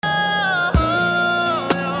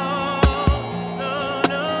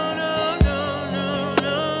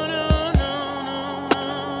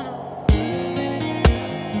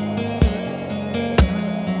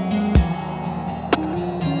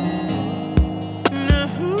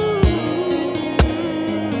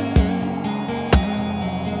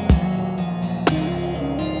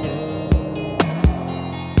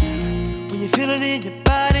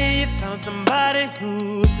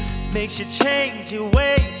makes you change your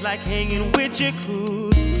ways, like hanging with your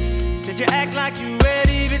crew. Said you act like you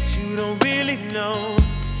ready, but you don't really know.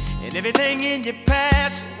 And everything in your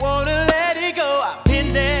past, you wanna let it go. I've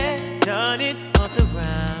been there, done it on the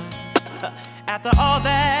ground. After all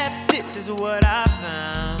that, this is what I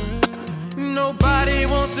found. Nobody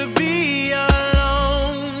wants to be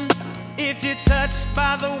alone. If you're touched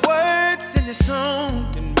by the words in the song,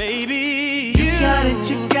 then maybe you got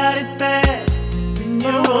it bad. When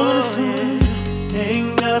you're on the phone,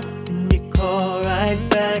 hang up and you call right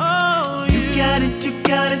back. Oh, you got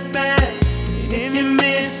it bad. And if you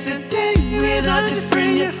miss a day without your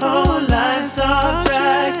friend, your whole life's off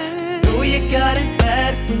track. Know you got it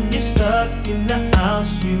bad when you're stuck in the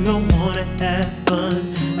house, you don't wanna have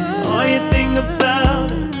fun. That's all you think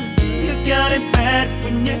about. You got it bad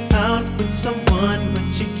when you're out with someone, but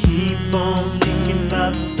you keep on thinking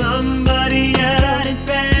about somebody else. Got it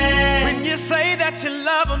bad when you say that you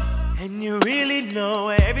love them, and you really know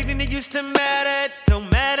everything that used to matter don't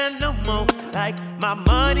matter no more. Like my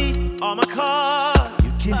money, all my cars,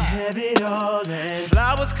 you can have it all. And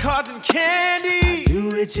flowers, cards, and candy, do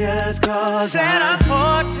it just cause said I'm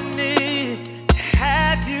fortunate to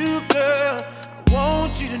have you, girl. I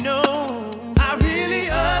want you to know I really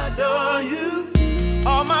adore you.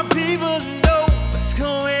 All my people know what's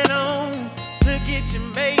going on. Look at your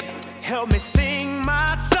mate, help me sing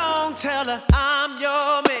my song. Tell her I'm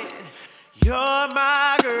your man, you're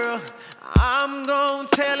my girl. I'm gonna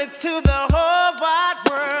tell it to the whole wide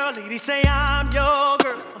world. Ladies say I'm your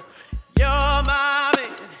girl, you're my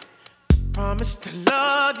man. Promise to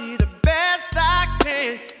love you the best I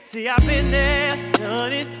can. See, I've been there,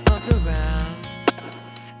 done it on the round.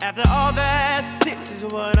 After all that, this is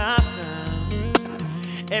what I found.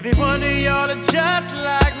 Every one of y'all are just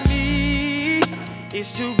like me.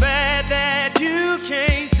 It's too bad that you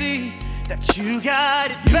can't see that you got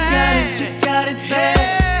it bad. You got it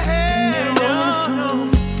bad. When you're on the phone,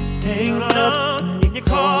 hang up and you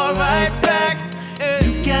call right back.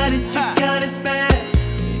 You got it bad.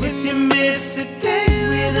 If you miss a day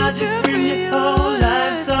without your friend, your whole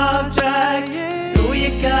life's off track. Know you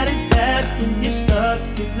got it bad when you're stuck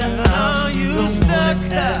in the house. You don't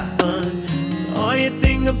wanna have fun. That's all you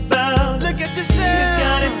think about. Look at yourself. You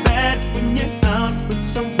got it bad when you're out with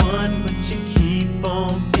someone, but you keep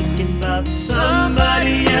on thinking about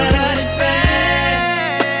somebody else. Got it bad.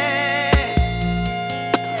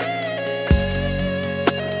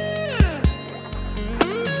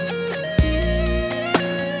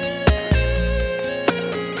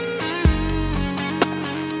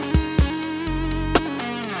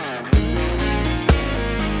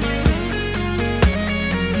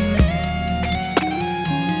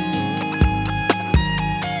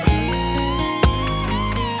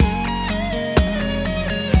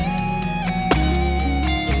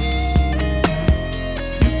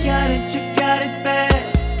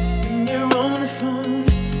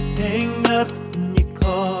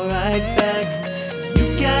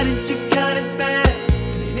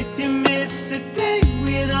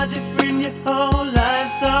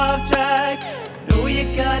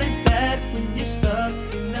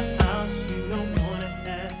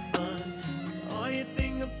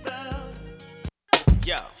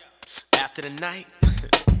 Tonight,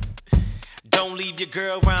 don't leave your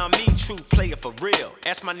girl around me, true player for real.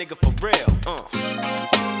 That's my nigga for real.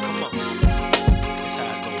 Come on, that's how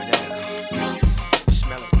it's going down. You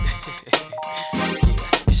smell it? Yeah,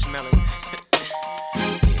 you smell it?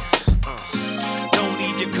 Yeah, don't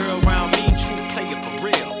leave your girl around me, true player for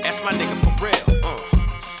real. That's my nigga for real.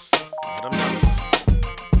 Let 'em know.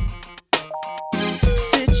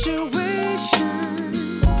 Situations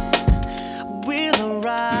will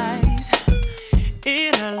arise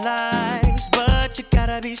in our lives, but you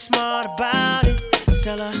gotta be smart about it.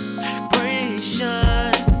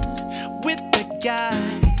 Celebrations with the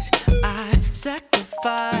guys I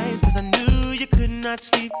sacrificed, cause I knew you could not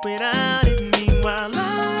sleep without it. Meanwhile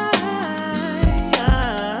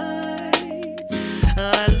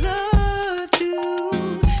I loved you,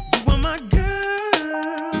 you were my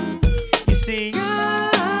girl. You see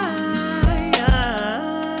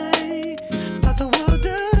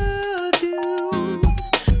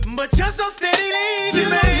just so steady leaving,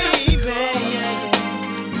 baby.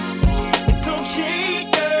 It's okay,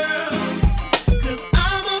 girl, cause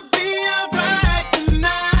I'ma be alright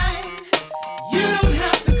tonight. You don't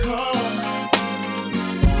have to call.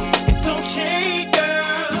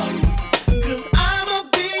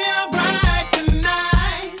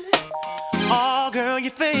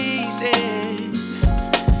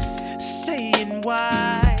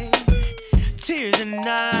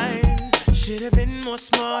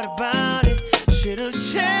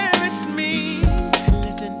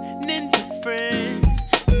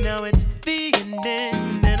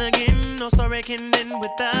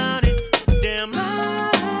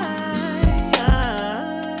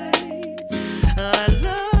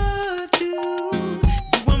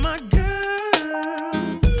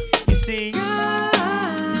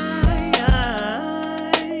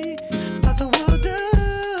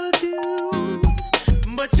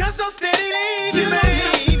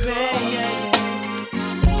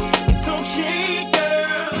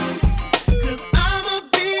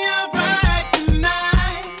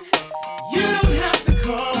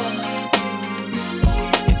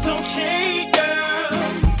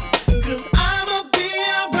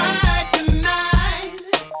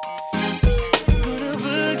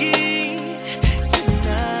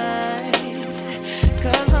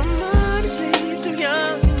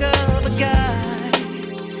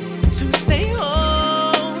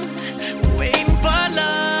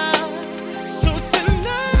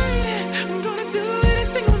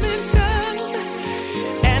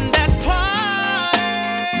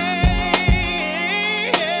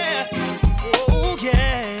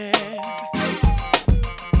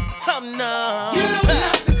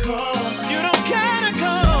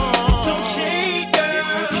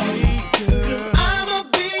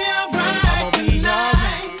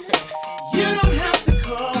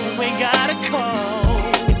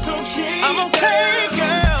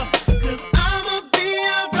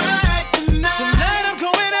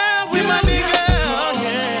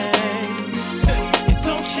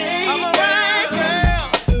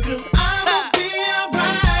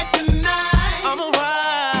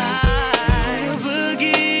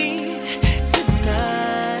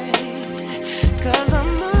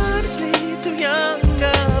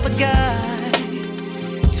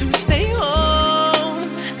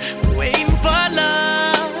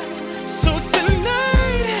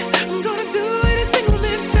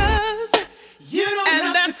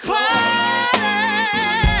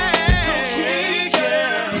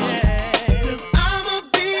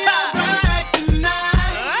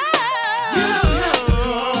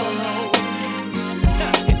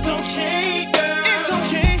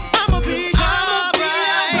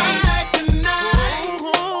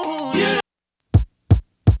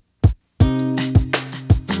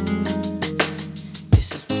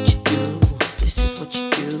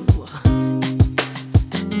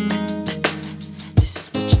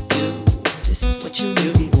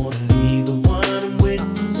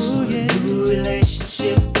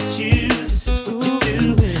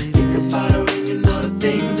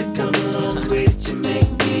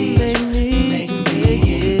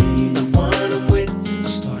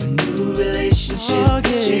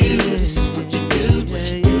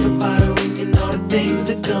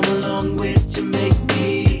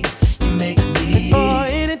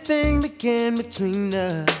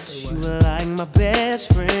 between us. You were like my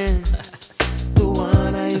best friend, the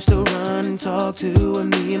one I used to run and talk to when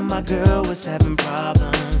me and my girl was having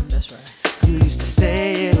problems. That's right. You used to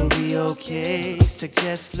say it'll be okay,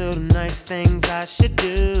 suggest little nice things I should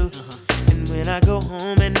do. And when I go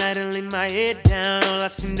home at night and lay my head down, all I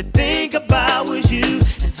seem to think about was you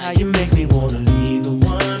and how you make me wanna leave the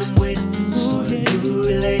one I'm with. Start a new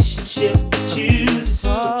relationship with you. This is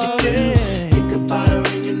what you do. Think about her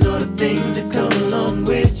and you know the things that come along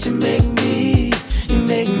with you. Make me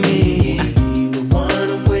leave the one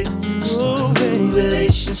I'm with. Start a new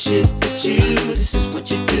relationship with you. This is what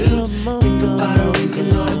you do. Think about her and you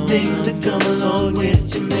know the things that come along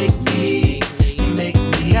with you. Make me.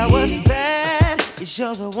 Now what's bad is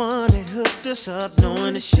you're the one that hooked us up,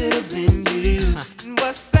 knowing it should have been you. And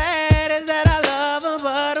what's sad is that I love her,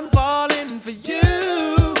 but I'm falling for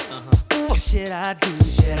you. What should I do?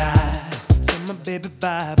 Should I tell my baby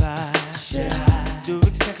bye-bye? Should I do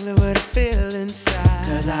exactly what I feel inside?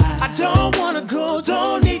 Cause I don't wanna go,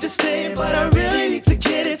 don't need to stay, but I really need to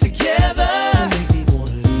get it together. Make me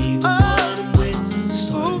wanna leave the one I'm with.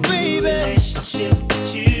 Ooh, baby, relationship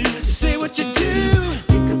with you. Say what you do.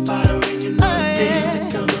 About her and you know the things that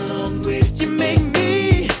come along with you. You make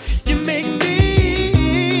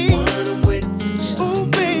me one I'm with. Ooh,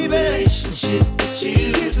 baby, relationship with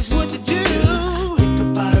you. This is what you do. Think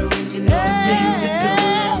about her and you know the things that come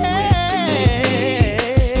along with you.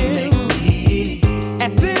 You make me.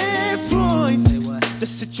 At this point, the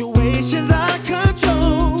situation's out of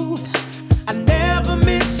control. I never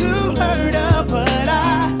meant to hurt her, but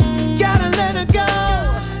I gotta let her go.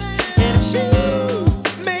 And she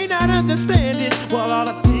understand it while all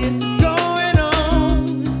of this is going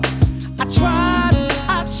on. I tried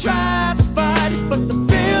to fight it, but the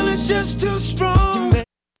feeling's just too strong.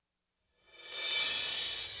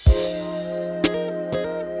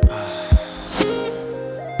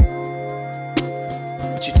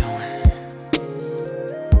 What you doing?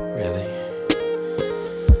 Really?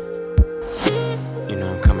 You know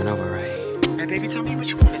I'm coming over, right? Hey, baby, tell me what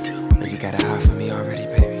you wanna do. Know you got a eye for me already,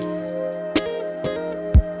 baby.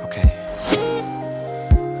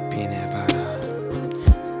 Be in there about,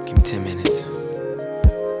 give me 10 minutes.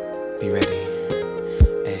 Be ready.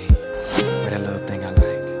 Hey, wear that little thing I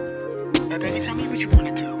like. Hey, baby, tell me what you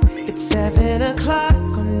wanna do with me. It's 7 o'clock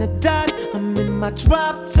on the dot. I'm in my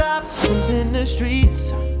drop top, cruising the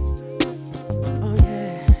streets. Oh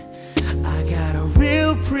yeah, I got a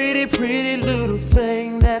real pretty little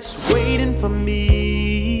thing that's waiting for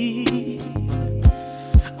me.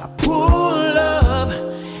 I pull up,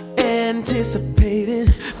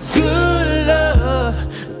 anticipating good love.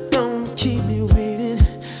 Don't keep me waiting.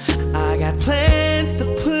 I got plans to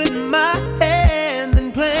put my hands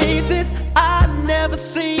in places I've never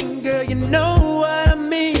seen. Girl, you know what I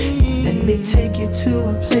mean. Let me take you to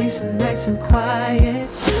a place nice and quiet.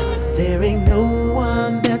 There ain't no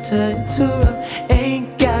one there to interrupt.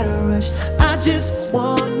 Ain't gotta rush. I just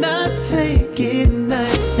wanna take it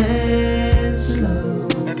nice and slow.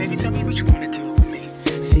 Now, baby, tell me what you wanna do with me.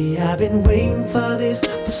 See, I've been waiting for this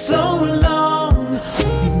for so long.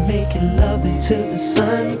 We'll be making love until the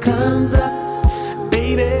sun comes up.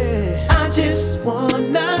 Baby, I just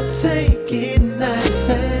wanna take it nice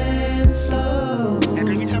and slow. Now,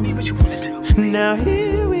 baby, tell me what you wanna do with me. Now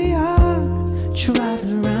here we are,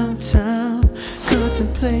 driving around town,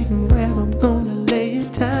 contemplating where I'm gonna lay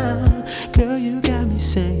it down. Girl, you got me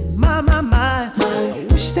saying, my, I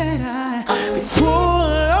wish that I could pull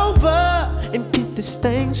over and get this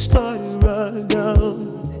thing started right now.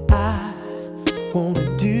 I wanna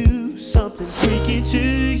do something freaky to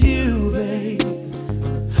you, babe.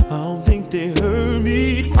 I don't think they heard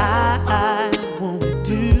me. I wanna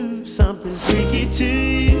do something freaky to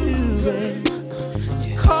you, babe. So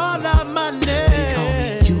call out my name. They call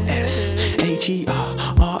me USHERRAYMOND.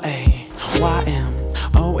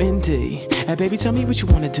 Hey, baby, tell me what you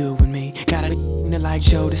wanna do with me. Got a like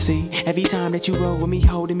Joe to see. Every time that you roll with me,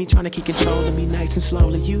 holding me, trying to keep control of me, nice and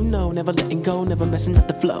slowly. You know, never letting go, never messing up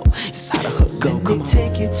the flow. This is how the hook go. Let me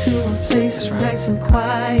take you to a place nice and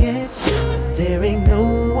quiet. There ain't no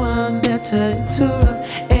one there to interrupt.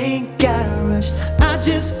 Ain't gotta rush. I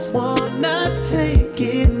just wanna take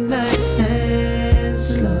it nice and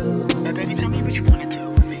slow. Now, baby, tell me what you wanna do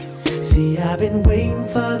with me. See, I've been waiting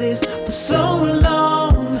for this for so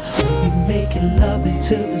long. We'll be making love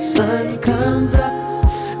until the sun comes up.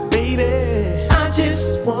 Baby, I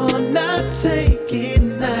just wanna take it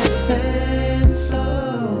nice and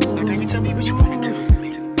slow. Now, baby, tell me what you wanna do with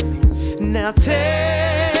me. Now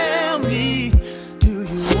tell me, do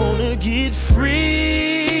you wanna get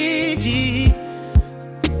freaky?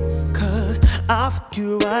 'Cause I'll fuck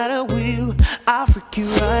you right, I will. I'll freak you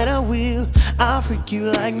right, I will. I'll freak you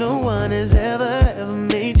like no one has ever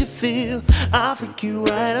made you feel. I'll freak you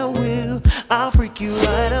right, I will. I'll freak you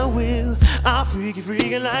right, I will. I'll freak you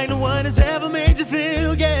freaking like no one has ever made you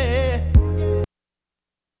feel, yeah.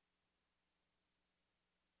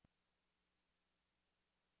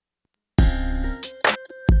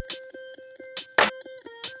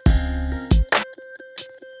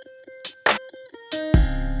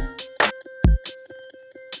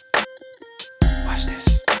 Watch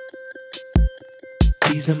this.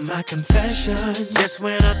 These are my confessions. Just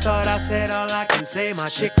when I thought I said all I can say, my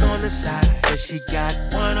chick on the side says she got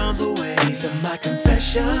one on the way. These are my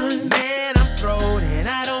confessions. Man, I'm thrown and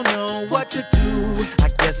I don't know what to do. I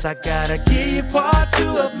guess I gotta give you part two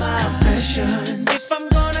of my confessions. If I'm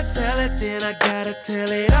gonna tell it, then I gotta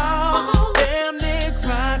tell it all. Damn near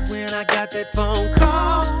cried when I got that phone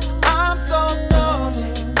call. I'm so low,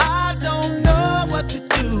 I don't know what to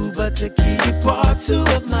do but to give you part two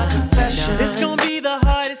of my confessions. Now, this gon' be the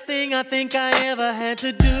hardest thing I think I ever had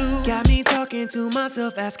to do. Got me talking to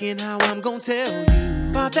myself, asking how I'm gon' tell you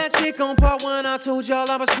about that chick on part one I told y'all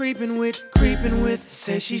I was creeping with.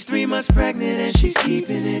 Say she's 3 months pregnant and she's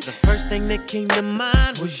keeping it. The first thing that came to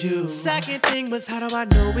mind was you. Second thing was, how do I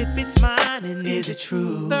know if it's mine and is it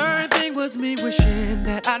true? Third thing was me wishing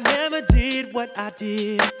that I never did what I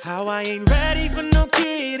did. How I ain't ready for no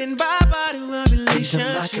kid and bye-bye to a relationship. These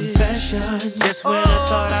are my confessions. Just when I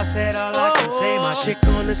thought I said all I can say, my chick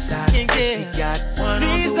on the side said she got one on the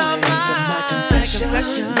way. These are my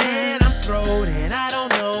confessions. Man, I'm thrown and I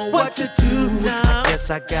don't know what to do now. I guess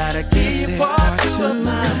I gotta give you part two of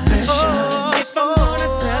my confessions. If I'm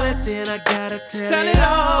gonna tell it, then I gotta tell it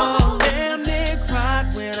all. Damn near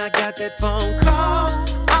cried when I got that phone call.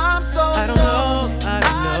 I'm so I don't know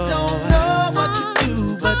what to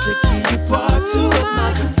do but to give you part two of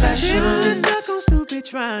my confessions. Sitting stuck on stupid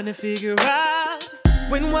trying to figure out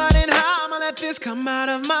when, what, and how I'ma let this come out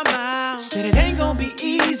of my mouth. Said it ain't gonna be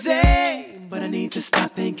easy, but I need to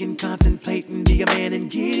stop thinking, contemplating, be a man and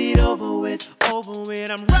get it over with.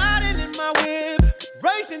 I'm riding in my whip,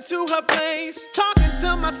 racing to her place, talking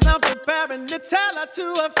to myself, preparing to tell her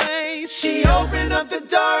to her face. She opened up the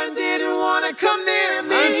door and didn't wanna come near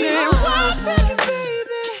me. I said, 1 second,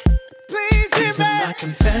 baby, please hear me. These are my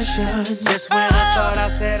confessions. Just when I thought I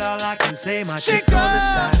said all I can say, my chick on the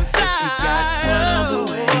side said she got one on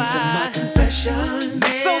the way. These are my confessions.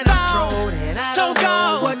 Man, so gone, and I don't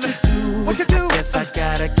know what to do. I guess I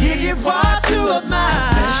gotta give you part two of my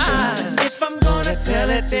confessions. If I'm gonna tell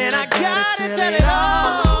it, then I gotta tell it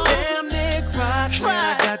all. Damn near cried when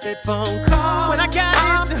I got that phone call. When I got it,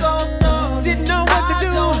 I'm so low, didn't know what to do.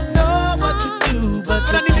 I don't know what to do, but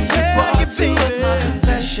I need to tell you, baby, my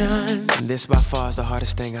confessions. And this by far is the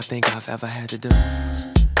hardest thing I think I've ever had to do.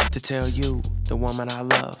 To tell you, the woman I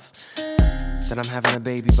love, that I'm having a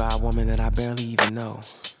baby by a woman that I barely even know.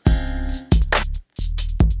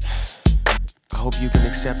 I hope you can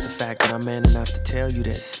accept the fact that I'm man enough to tell you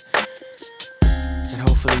this. And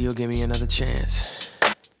hopefully you'll give me another chance.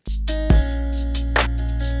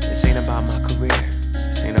 This ain't about my career.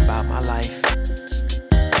 This ain't about my life.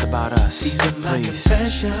 It's about us. These are my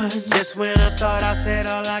confessions. Just when I thought I said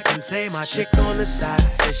all I can say, my chick on the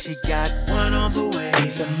side says she got one on the way.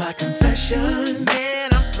 These are my confessions. Man,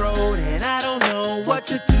 I'm thrown and I don't know what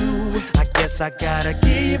to do. I guess I gotta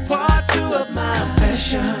give you part two of my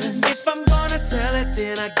confessions. If I'm gonna tell it,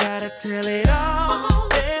 then I gotta tell it all.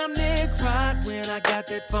 Damn near cried when I got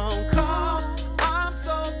that phone call. I'm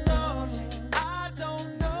so low, I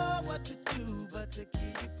don't know what to do but to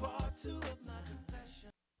give you part two of my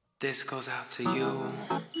confessions. This goes out to you,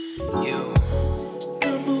 you,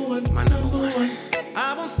 my number one.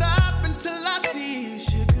 I won't stop until I see you,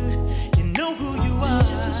 sugar. You know who you are.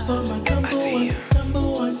 This is for my number I see you.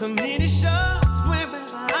 one. So many shows wherever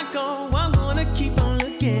I go, I'm gonna keep on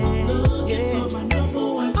looking. Looking for my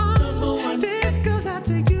number one. This goes out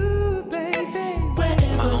to you, baby.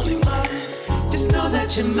 Wherever my only you are, just know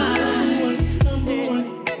that you're mine. Number one.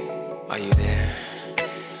 Are you there?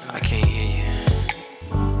 I can't hear you.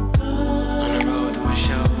 On the road doing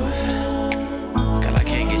shows. God, I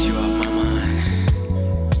can't get you off my mind.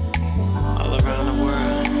 All around the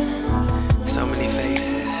world, so many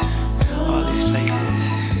faces, all these places.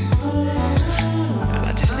 God,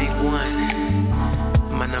 I just need one,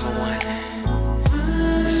 my number one.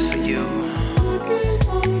 This is for you,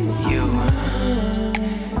 you,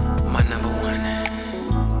 my number one.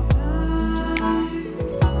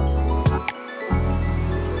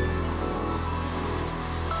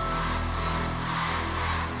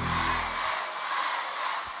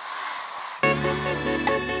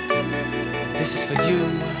 This is for you,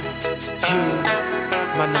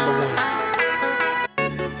 my number one.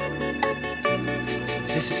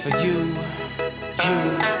 This is for you,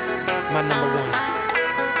 my number one.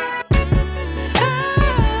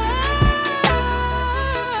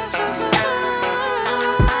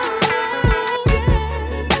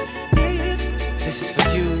 This is for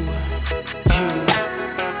you,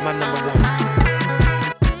 my number one.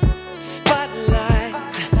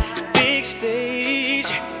 Spotlights, big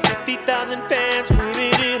stage, 50,000 fans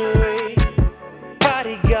screaming in a rave.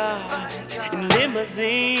 Bodyguards and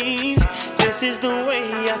limousines. This is the way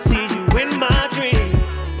I see you in my dreams.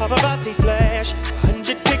 Paparazzi flash,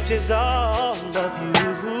 100 pictures all of you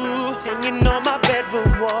hanging on my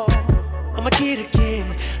bedroom wall. I'm a kid again,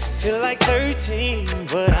 I feel like 13,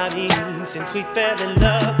 but I mean, since we fell in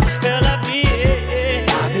love, girl, I've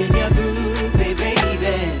been your groupie, baby.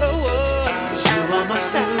 Cause you are my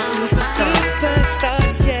superstar,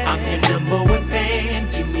 yeah. I'm your number one fan,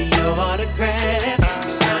 give me your autograph,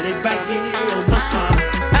 just sign it right here on my heart.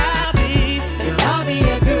 I'll be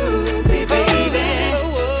your groupie, baby.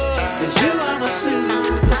 Cause you are my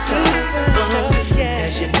superstar, yeah.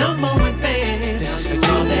 As your number one fan, this is for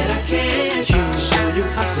all that I can to show you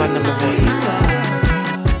how super you are.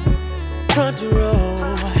 Front row,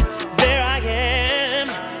 there I am,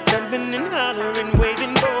 jumping and hollering,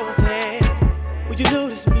 waving both hands. Will you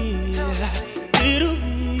notice me, little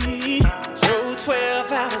me? Drove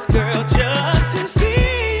 12 hours, girl, just to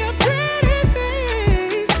see your pretty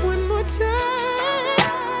face one more time.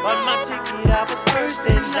 On my ticket, I was first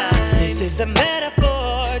in line. This is a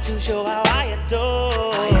metaphor to show how I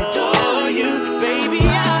adore you, baby.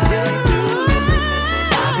 I've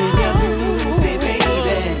been your groupie, baby.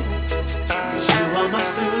 Cause you are my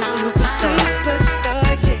superstar,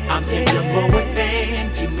 yeah. I'm your number one fan,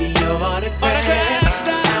 give me your autograph,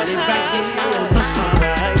 sign it right here on my heart.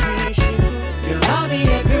 Girl, I'll be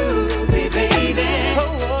your groupie, baby.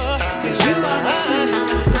 Cause you are my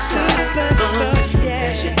superstar, yeah.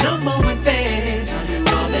 As your number one fan,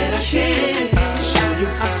 all that I can to show you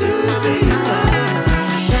how super you are.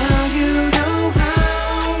 Now you know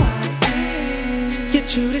how I feel. You're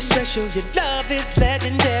truly special, your love is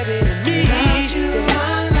legendary to me. Without you,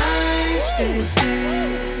 my life stands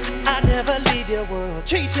still. I never leave your world,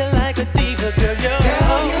 treat you like a diva, girl. You're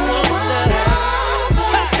one love.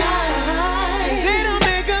 They don't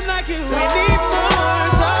make them like you anymore.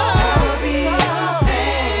 So I'll be your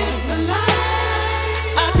fan for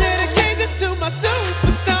life. I dedicate this to my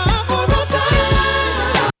superstar for all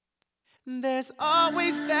time. There's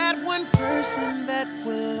always that one person that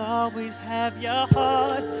will always have your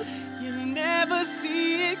heart. You never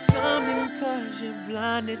see it coming cause you're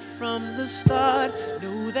blinded from the start.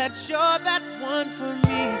 Know that you're that one for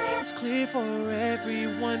me. It's clear for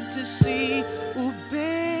everyone to see. Ooh,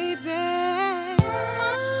 baby.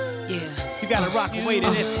 Yeah. You gotta rock away to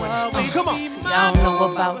this one. Come on. See, I don't know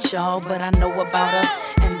about y'all, but I know about us.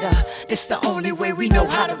 And it's the only way we know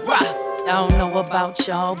how to rock. I don't know about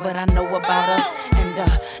y'all, but I know about us. And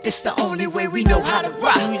it's the only way we know how to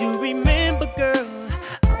rock. Do you remember, girl?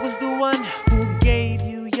 I was the one who gave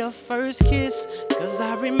you your first kiss. Cause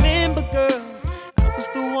I remember, girl, I was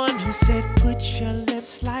the one who said put your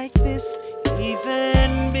lips like this.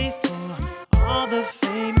 Even before all the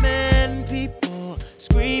fame and people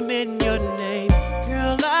screaming your name.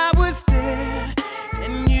 Girl, I was there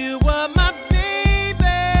and you were my baby.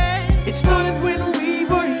 It started when we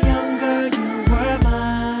were younger, you were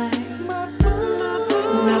mine.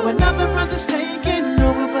 Now another brother's taking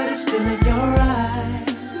over, but it's still in your eyes.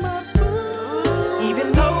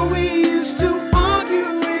 Even though we used to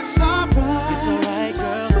argue, it's alright. It's alright,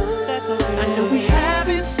 girl, that's okay. I know we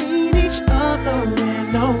haven't seen each other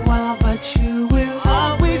in a while, but you will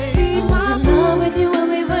always be I was in love with you when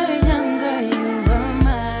we were younger. You were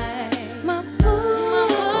mine, my boo.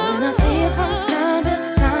 But when I see it from time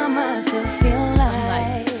to time, I still feel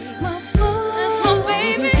like my boo. That's my baby.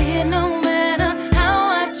 You can see it no matter how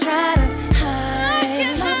I try to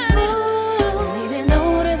hide my boo. And even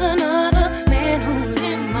though there's another man who's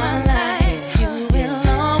in my life, you will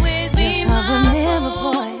always be yes, mine. I remember,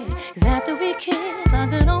 boy, 'cause after we kissed, I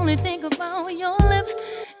could only think about your lips.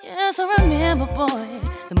 Yes, I remember, boy,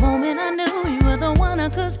 the moment I knew you were the one I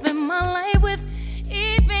could spend my life with.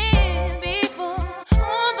 Even before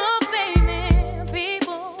all the famous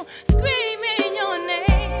people screaming your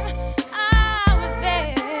name, I was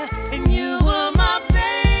there, and you were my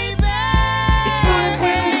baby. It started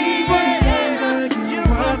when we were younger, you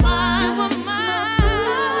were mine. you were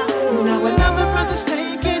mine. Now another brother's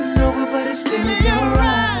taking over, but it's still in your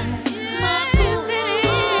eyes. Yes, it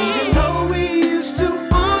is. Even though we used to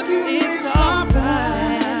argue, it's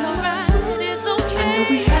alright. It's alright, it's okay. I know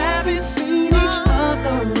we haven't seen each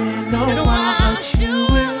other in a while, but you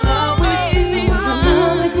will always be I was in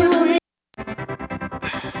love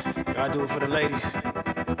do it for the ladies,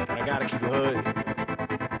 but I gotta keep it hood.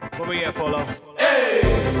 Where we at, Polo?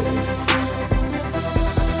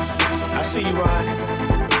 I see you, Rod.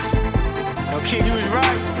 No, kid, you was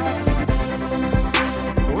right.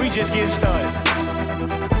 But we just getting started.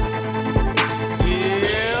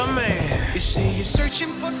 Yeah, man. You say you're searching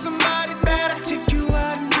for somebody that'll take you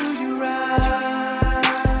out and do you right.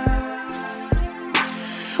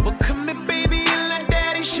 Well, come here, baby, and let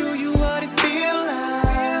daddy show you what it feel like.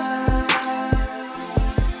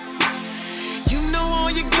 You know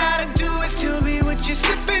all you gotta do is tell me what you're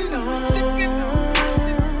sipping on.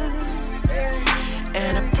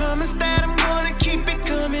 And I promise that I'm gonna keep it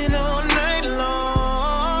coming all night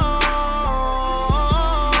long.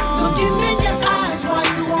 Looking in your eyes while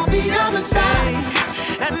you on the other side.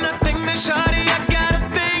 And nothing that shawty, I got a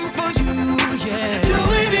thing for you, yeah.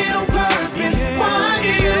 Doing it on purpose, why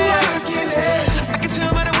you working it? I can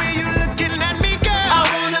tell by the way you're looking at me, girl. I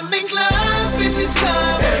wanna make love in this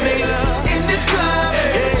club, Make love. in this club,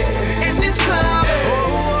 in this club.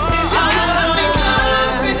 I wanna make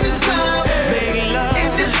love in this club, Make love in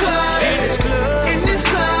this club, in this club, in this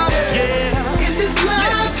club, yeah. in this club.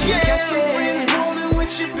 Yes, If you got some friends rolling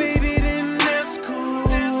with you, baby, then that's cool.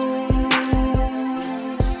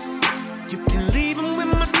 You can leave them with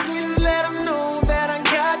my song and let them know that I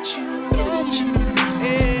got you.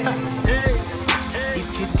 Yeah. If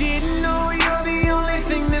you didn't know, you're the only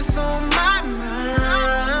thing that's on my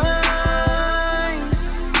mind.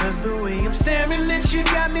 'Cause the way I'm staring at you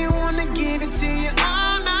got me wanna give it to you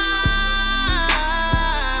all night.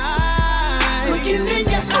 Looking in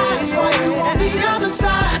your eyes while you on the other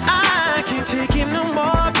side. I can't take it no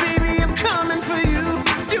more, baby, I'm coming for you.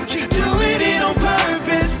 You keep doing it on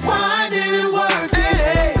purpose. Why did it work?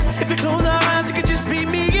 Hey, if we close our eyes, it could just be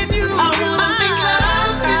me and you. I wanna make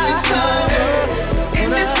love in this club, in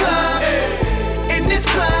this club, in this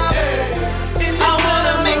club. I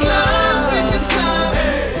wanna make love in this club,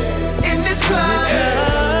 in this club,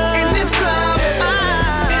 in this club.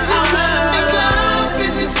 I wanna make love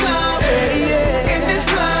in this club, in this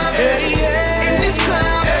club, in this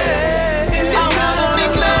club. I wanna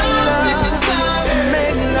make love in this club,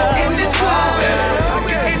 in this club,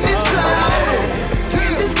 in this club,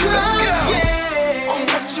 in this club. Yeah. On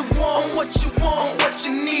what you want, what you want, what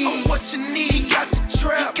you need, what you need. Got the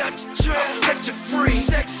trap, I'll set you free.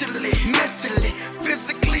 Sexually, mentally,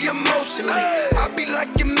 physically, emotionally. I'll be like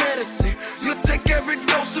your medicine. You'll take every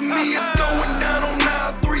dose of me. It's going down on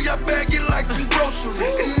aisle 3. I bag it like some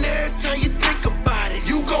groceries. And every time you think about it,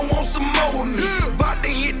 you gon' want some more of me. About to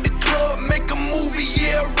hit the club, make a movie,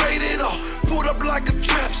 yeah, rated R. Put up like a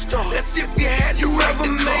trap star. That's if you had you ever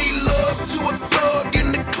made love to a thug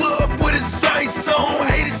in the club with his sights on.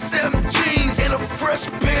 87 jeans and a fresh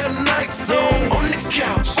pair of Nikes on. On the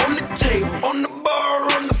couch, on the table, on the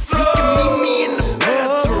bar, on the floor. You can meet me in the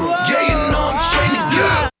bathroom. Yeah, you know I'm trained to go.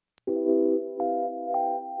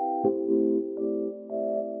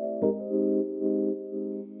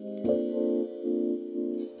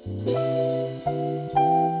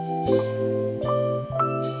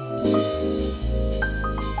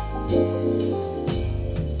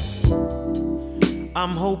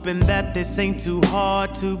 I'm hoping that this ain't too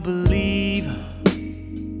hard to believe.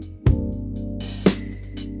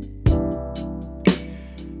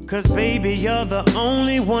 Cause baby, you're the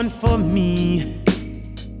only one for me.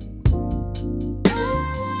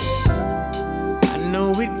 I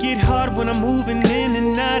know it get hard when I'm moving in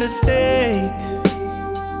and out of state.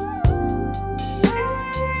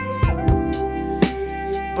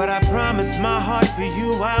 But I promise my heart for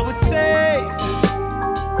you I would save.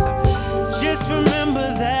 Just remember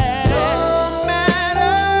that no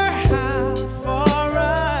matter how far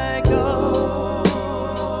I go,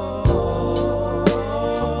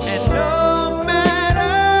 and no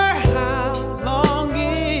matter how long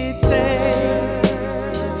it takes,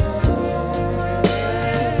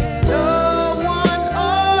 no one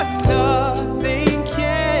or nothing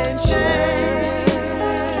can change.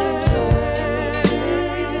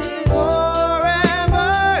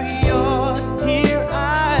 Forever yours, here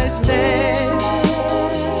I stand.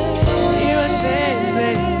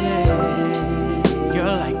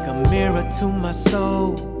 To my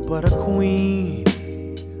soul, but a queen,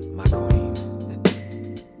 my queen.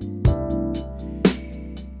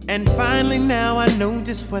 And finally now I know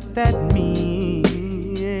just what that means.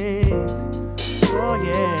 Oh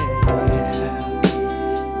yeah,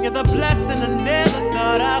 you're the blessing I never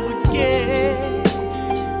thought I would get.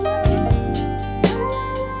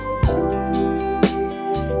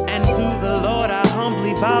 And to the Lord I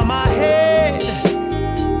humbly bow my head.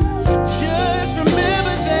 Just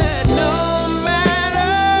remember that no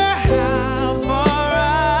matter how far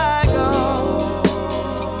I go,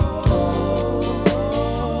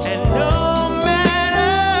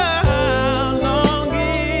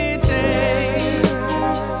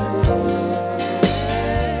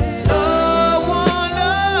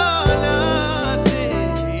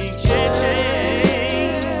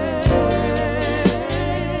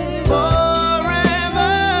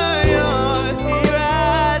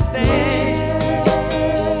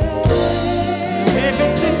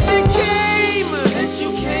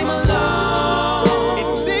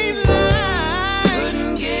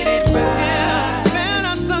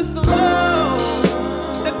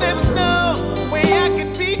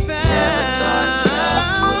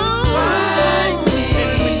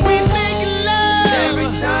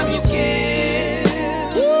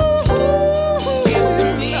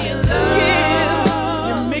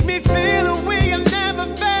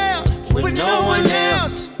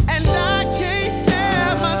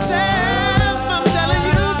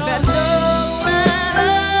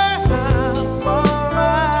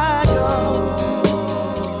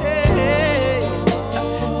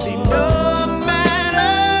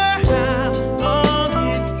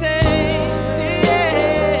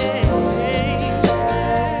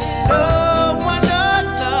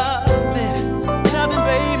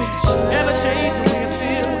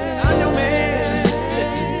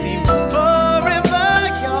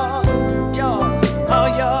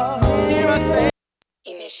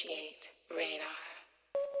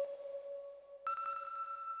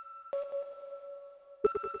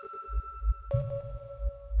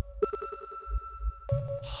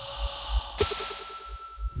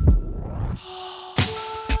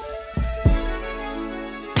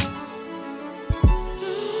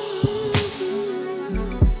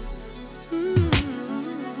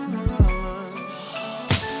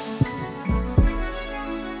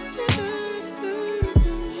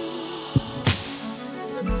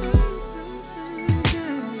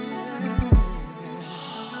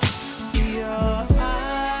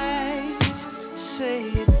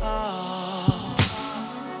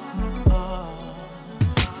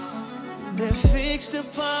 fixed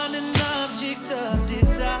upon an object of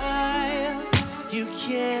desire you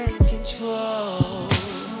can't control.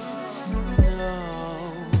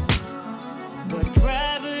 No, but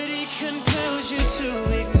gravity compels you to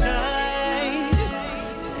ignite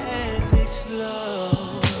and explode.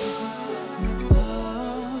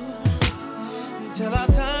 Till our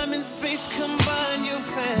time and space combine, you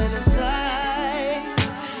fantasize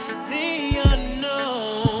the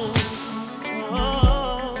unknown.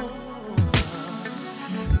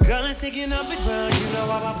 Girl, it's taking up the ground, you know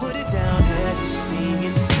how I put it down. Have you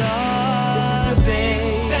singing stars? This is the Big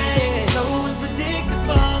Bang, so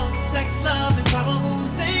unpredictable. Sex, love, and power,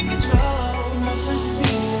 who's in control? Most versus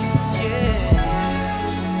me, yeah.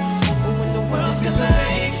 But when the world's got the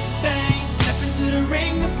Big Bang, step into the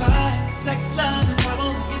ring of fire. Sex, love, and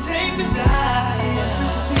power, who can take the side? Most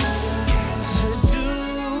versus me.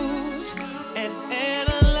 Seduce and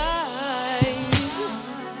analyze,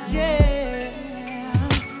 yeah.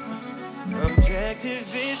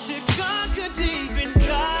 Objective is to conquer deep in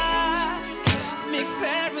cosmic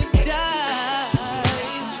paradise.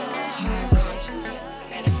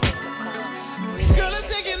 Girl, it's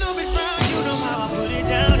taking over ground. You know how I put it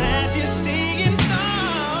down. Have you seen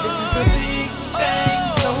stars? This is the Big Bang,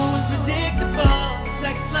 so unpredictable.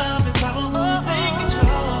 Sex, love, and power, who's in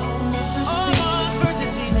control? Mars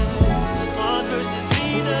versus Venus. Mars versus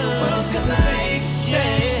Venus. The world's got the Big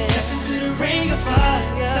Bang. Step into the ring of fire.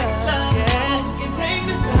 Sex, love, and power, who can take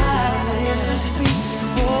the side? Mars versus Venus.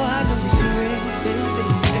 Oh, I know we see it.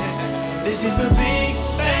 This is the Big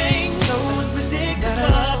Bang, so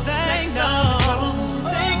unpredictable. Sex, love, and power, who's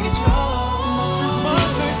in control?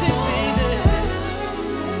 Mars versus Venus.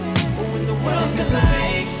 But when the world's got the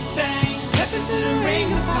Big Bang, step into the ring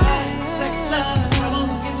of fire. Sex, love, and power,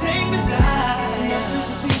 who can take the side? Mars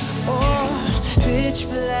versus Venus. Oh, pitch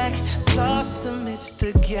black, lost amidst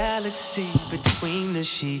the galaxy between the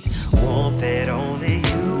sheets. Warmth that only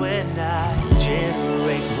you and I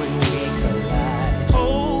generate when we collide.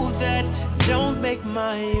 Oh, that don't make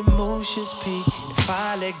my emotions peak. If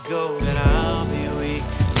I let go, then I'll be weak.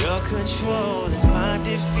 Your control is my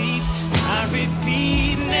defeat. I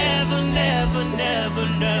repeat, never, never, never,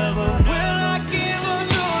 never will I give up.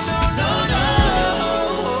 No, no, no, no.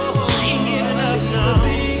 I ain't giving up. This is the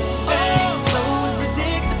Big Bang, so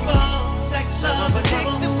unpredictable. Sex, love,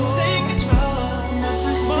 unpredictable. Take control.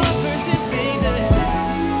 Mars versus Venus.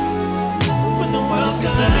 When the world's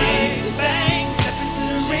got the Big Bang, step into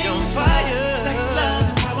the ring on fire. Sex, love,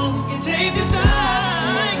 and power, who can take the side?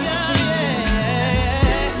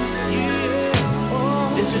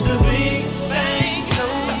 This is the Big Bang, so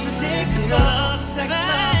unpredictable. Sex,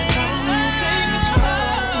 love, and power, who can take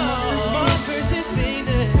control? Mars versus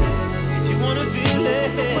Venus. If you wanna feel it,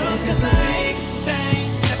 the world's got the Big Bang.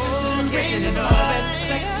 Step into the ring of fire.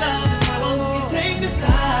 Sex, love, and power, who can take the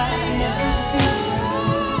side? Mars versus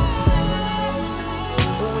Venus.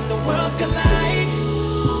 But when the worlds collide,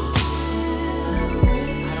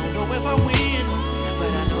 I don't know if I win,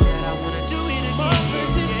 but I know that I wanna do it again. Mars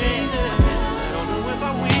versus Venus. I don't know if I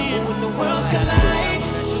win. When the worlds collide, I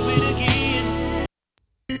wanna do it again.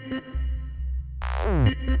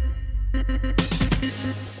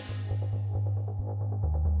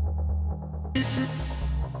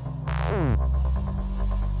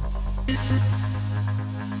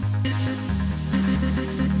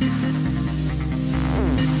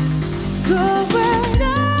 Going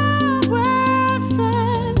nowhere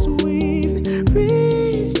fast, we've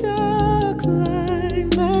reached the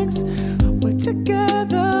climax. We're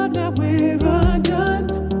together, now we're undone.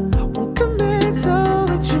 Won't commit, so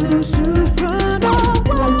we choose to run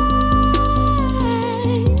away.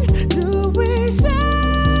 Do we separate?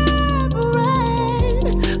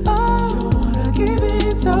 Oh, don't wanna give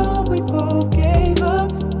in, so we both gave up.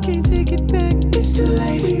 Can't take it back, it's too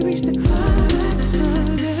late, we reached the climax.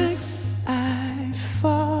 I've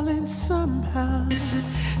fallen somehow,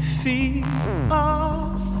 feet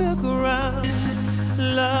off the ground.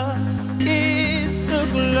 Love is the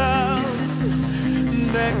cloud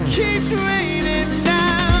that keeps raining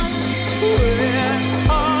down. Where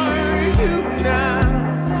are you now?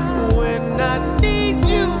 When I need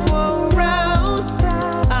you around,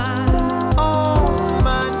 I'm on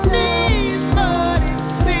my knees, but it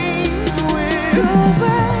seems we're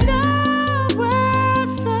going nowhere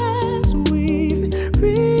fast. We've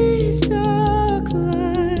reached the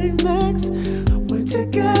climax. We're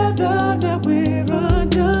together, now we're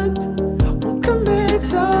undone. Won't commit,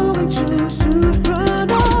 so we choose to run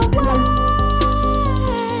away.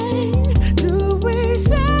 Do we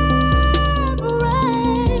separate?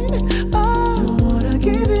 Oh, don't wanna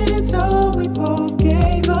give in, so we both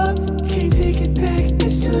gave up. Can't take it back,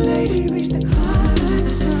 it's too late, we reached the climax.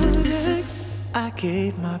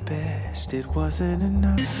 gave my best, it wasn't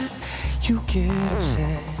enough. You get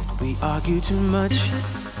upset, we argue too much.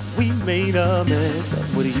 We made a mess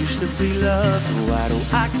of what used to be love. So why do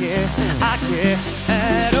I care at all?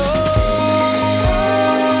 At all.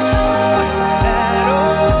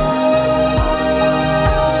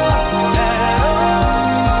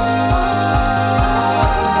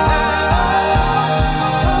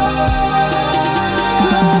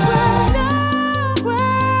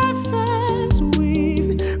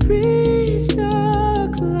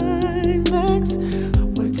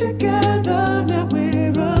 Together, now we're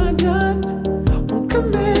undone. Won't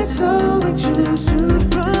commit, so we choose to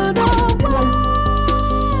run.